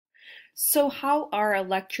So how are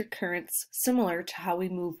electric currents similar to how we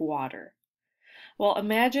move water? Well,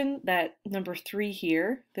 imagine that number 3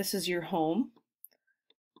 here, this is your home,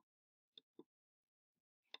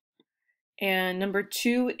 and number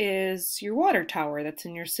 2 is your water tower that's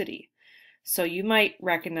in your city. So you might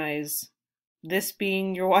recognize this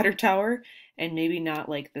being your water tower and maybe not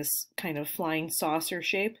like this kind of flying saucer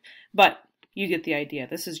shape, but you get the idea.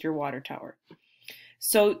 This is your water tower.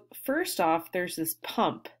 So first off, there's this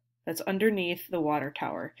pump that's underneath the water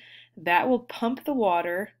tower. That will pump the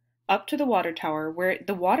water up to the water tower where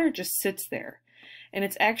the water just sits there. And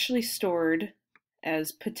it's actually stored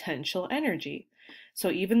as potential energy.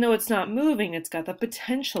 So even though it's not moving, it's got the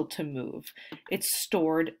potential to move. It's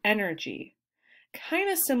stored energy. Kind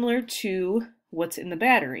of similar to what's in the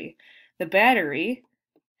battery. The battery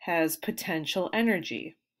has potential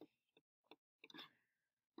energy.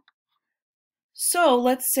 So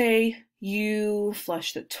let's say you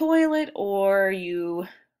flush the toilet or you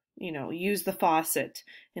use the faucet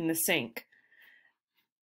in the sink.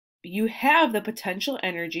 You have the potential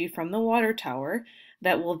energy from the water tower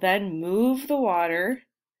that will then move the water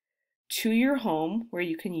to your home where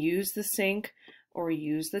you can use the sink or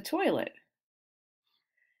use the toilet.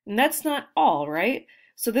 And that's not all, right?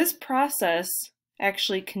 So this process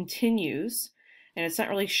actually continues, and it's not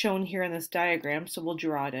really shown here in this diagram, so we'll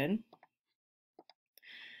draw it in.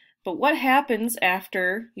 But what happens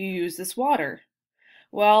after you use this water?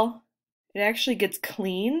 Well, it actually gets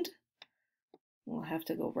cleaned. We'll have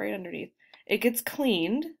to go right underneath. It gets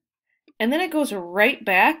cleaned, and then it goes right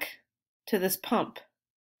back to this pump.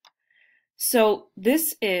 So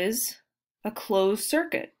this is a closed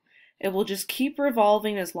circuit. It will just keep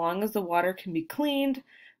revolving as long as the water can be cleaned,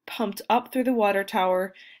 pumped up through the water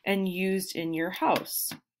tower, and used in your house.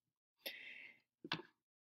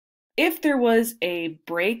 If there was a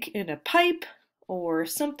break in a pipe or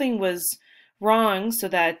something was wrong so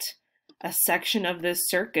that a section of this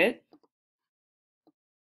circuit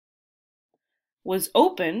was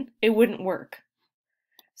open, it wouldn't work.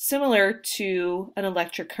 Similar to an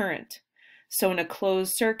electric current. So in a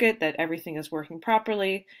closed circuit that everything is working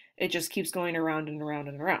properly, it just keeps going around and around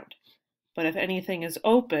and around. But if anything is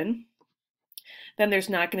open, then there's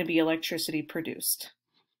not going to be electricity produced.